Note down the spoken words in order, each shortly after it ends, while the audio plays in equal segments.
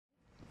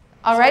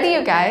Alrighty,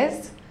 you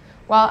guys.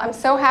 Well, I'm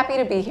so happy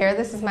to be here.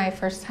 This is my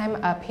first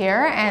time up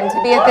here, and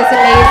to be at this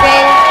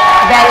amazing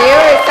venue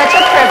is such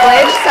a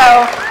privilege.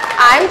 So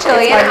I'm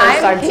Jillian,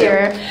 I'm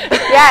here.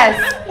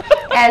 Yes.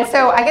 And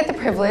so I get the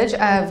privilege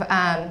of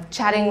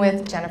chatting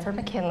with Jennifer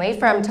McKinley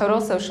from Total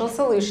Social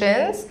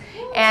Solutions.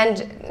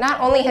 And not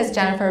only has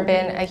Jennifer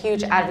been a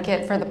huge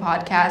advocate for the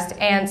podcast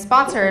and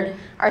sponsored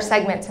our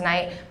segment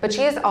tonight, but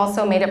she has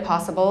also made it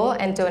possible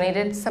and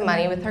donated some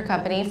money with her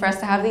company for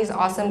us to have these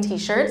awesome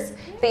t-shirts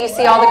that you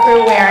see all the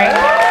crew wearing.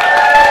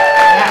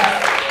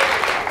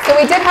 Yes. So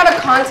we did have a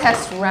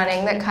contest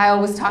running that Kyle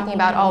was talking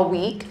about all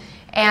week,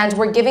 and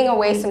we're giving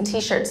away some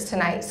t-shirts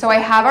tonight. So I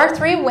have our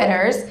 3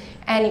 winners,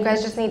 and you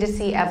guys just need to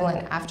see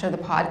Evelyn after the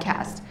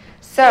podcast.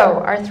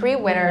 So our 3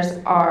 winners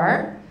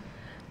are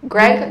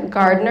Greg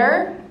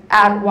Gardner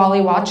at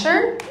Wally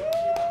Watcher,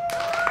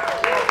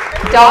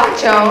 Doc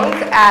Jones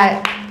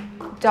at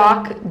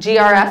Doc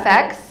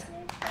GRFX,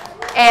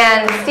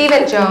 and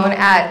Stephen Jones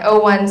at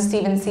 01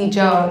 Stephen C.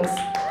 Jones.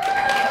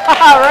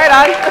 Right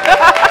on.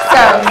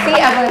 So see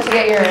Evelyn to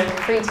get your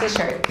free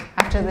t-shirt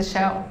after the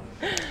show.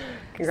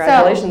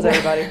 Congratulations,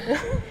 everybody.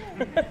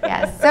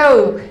 Yes.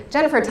 So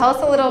Jennifer, tell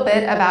us a little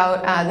bit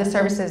about the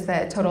services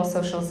that Total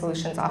Social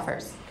Solutions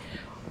offers.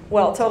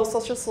 Well, Total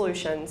Social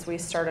Solutions, we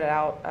started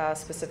out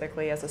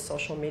specifically as a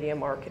social media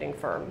marketing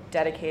firm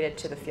dedicated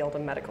to the field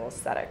of medical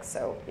aesthetics.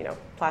 So,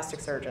 plastic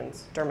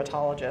surgeons,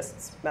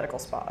 dermatologists, medical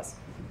spas,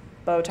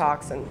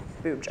 Botox, and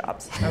boob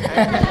jobs.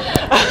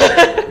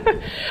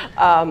 Okay.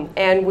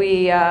 And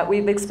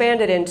we've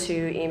expanded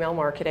into email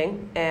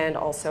marketing and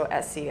also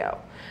SEO.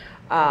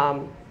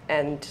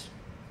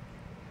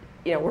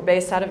 We're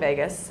based out of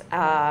Vegas.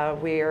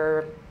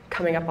 We're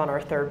coming up on our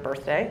 3rd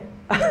birthday.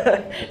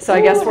 So I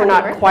guess we're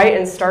not quite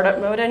in startup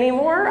mode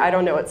anymore. I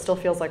don't know, it still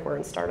feels like we're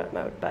in startup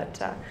mode. But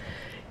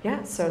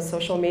yeah, so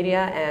social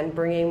media and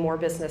bringing more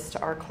business to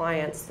our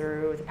clients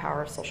through the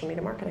power of social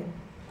media marketing.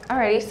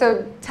 Alrighty,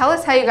 so tell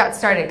us how you got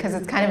started, because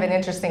it's kind of an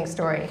interesting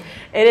story.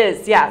 It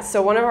is, yeah.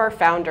 So one of our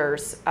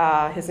founders,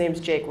 his name's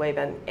Jake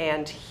Laban,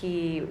 and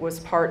he was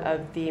part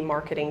of the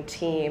marketing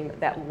team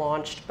that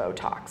launched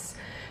Botox.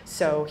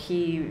 So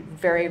he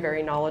very,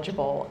 very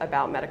knowledgeable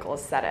about medical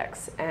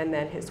aesthetics. And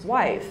then his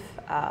wife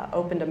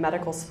opened a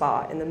medical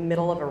spa in the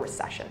middle of a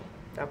recession,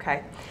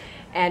 okay?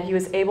 And he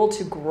was able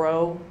to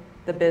grow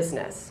the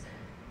business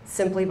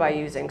simply by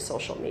using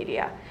social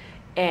media.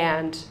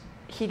 And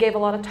he gave a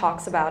lot of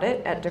talks about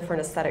it at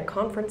different aesthetic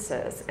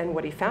conferences, and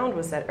what he found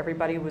was that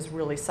everybody was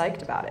really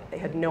psyched about it. They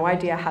had no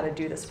idea how to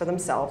do this for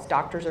themselves.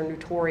 Doctors are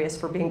notorious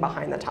for being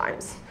behind the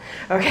times,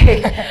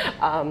 okay?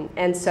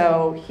 And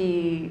so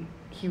he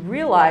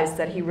realized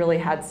that he really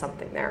had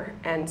something there,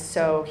 and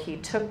so he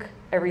took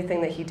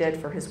everything that he did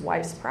for his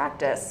wife's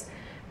practice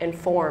and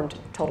formed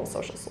Total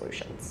Social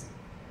Solutions.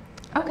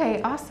 Okay,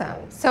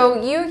 awesome.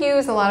 So you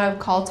use a lot of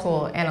call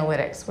tool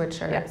analytics,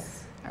 which are,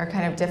 yes, are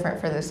kind of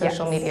different for the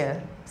social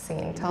media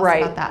scene. Tell us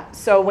about that.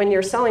 So when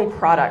you're selling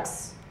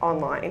products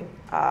online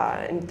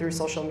and through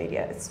social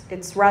media,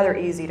 it's rather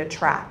easy to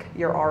track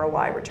your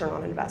ROI, return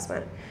on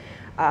investment,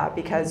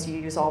 because you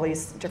use all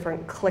these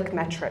different click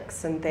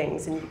metrics and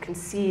things, and you can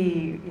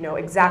see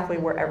exactly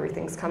where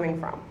everything's coming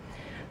from.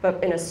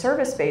 But in a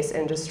service-based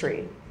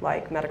industry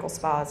like medical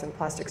spas and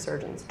plastic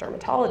surgeons,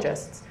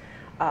 dermatologists,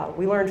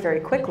 we learned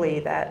very quickly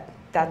that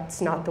that's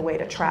not the way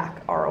to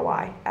track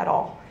ROI at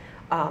all.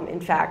 In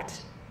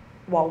fact,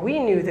 while we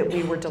knew that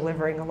we were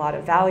delivering a lot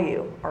of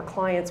value, our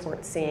clients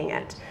weren't seeing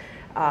it.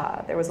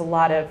 There was a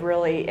lot of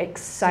really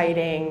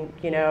exciting,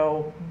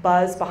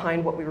 buzz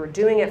behind what we were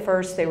doing at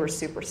first. They were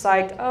super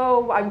psyched.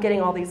 Oh, I'm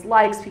getting all these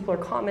likes. People are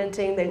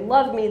commenting. They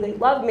love me. They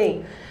love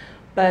me.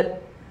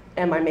 But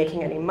am I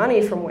making any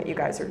money from what you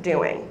guys are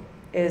doing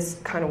is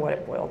kind of what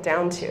it boiled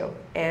down to.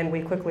 And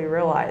we quickly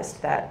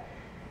realized that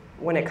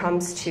when it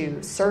comes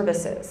to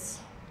services,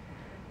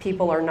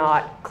 people are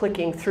not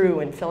clicking through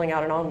and filling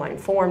out an online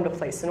form to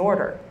place an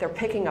order. They're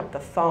picking up the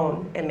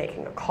phone and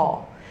making a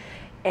call.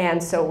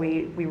 And so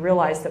we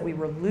realized that we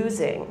were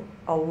losing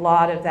a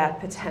lot of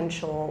that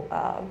potential,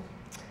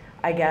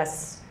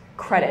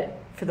 credit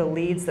for the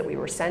leads that we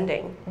were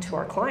sending to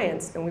our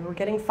clients, and we were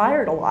getting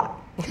fired a lot.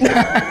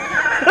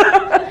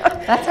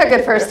 That's a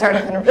good first start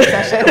of a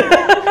recession.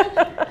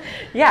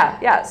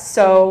 Yeah.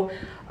 So,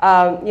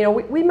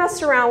 we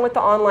messed around with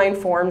the online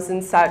forms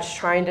and such,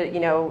 trying to,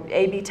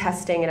 A/B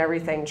testing and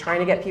everything, trying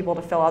to get people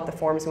to fill out the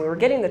forms. And we were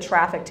getting the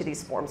traffic to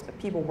these forms, but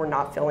people were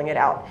not filling it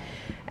out.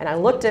 And I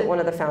looked at one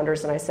of the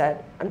founders and I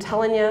said, I'm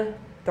telling you,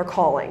 they're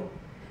calling,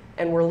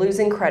 and we're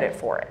losing credit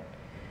for it.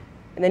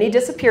 And then he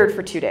disappeared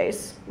for 2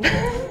 days.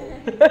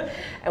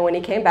 And when he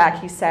came back,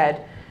 he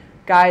said,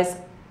 guys,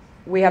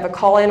 we have a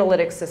call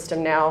analytics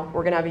system now.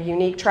 We're going to have a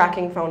unique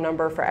tracking phone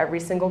number for every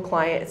single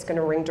client. It's going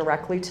to ring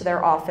directly to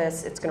their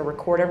office. It's going to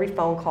record every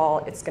phone call.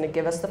 It's going to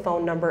give us the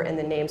phone number and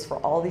the names for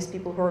all these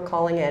people who are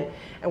calling in.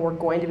 And we're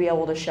going to be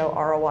able to show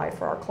ROI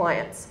for our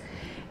clients.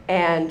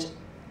 And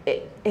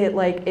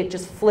it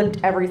just flipped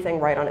everything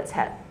right on its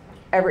head.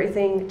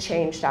 Everything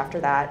changed after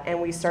that. And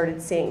we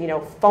started seeing,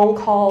 phone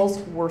calls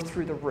were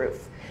through the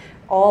roof.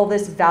 all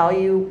this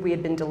value we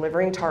had been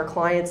delivering to our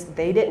clients.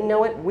 They didn't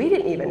know it. We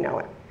didn't even know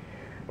it.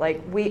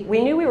 Like, we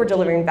knew we were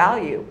delivering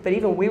value, but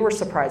even we were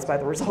surprised by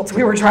the results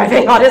we were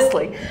driving,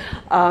 honestly.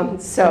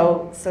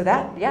 So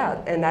that,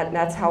 yeah, and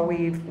that's how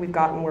we've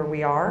gotten where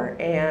we are,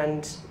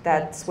 and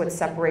that's what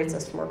separates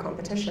us from our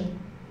competition.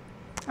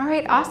 All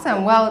right,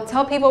 awesome. Well,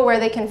 tell people where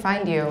they can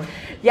find you.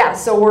 Yeah,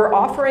 so we're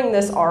offering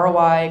this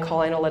ROI call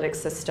analytics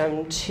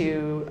system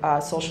to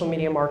social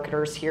media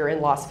marketers here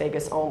in Las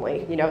Vegas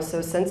only. You know,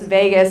 so since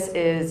Vegas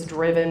is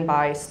driven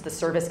by the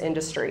service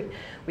industry,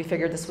 we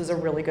figured this was a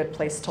really good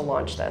place to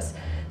launch this.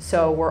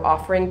 So we're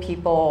offering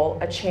people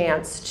a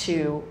chance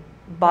to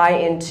buy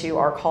into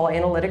our call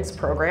analytics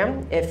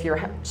program. If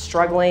you're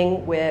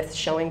struggling with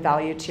showing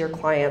value to your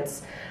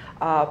clients,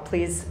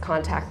 please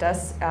contact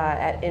us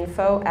at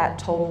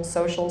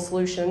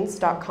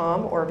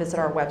info@totalsocialsolutions.com or visit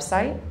our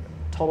website,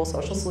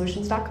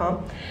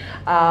 totalsocialsolutions.com,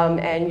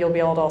 and you'll be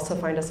able to also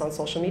find us on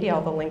social media.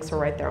 All the links are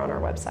right there on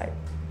our website.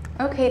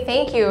 Okay,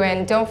 thank you.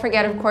 And don't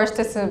forget, of course,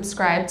 to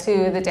subscribe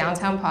to the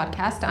Downtown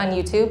Podcast on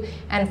YouTube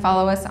and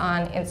follow us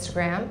on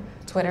Instagram,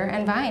 Twitter,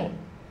 and Vine.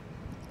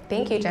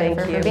 Thank you,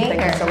 Jennifer, for being here.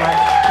 Thank you so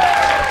much.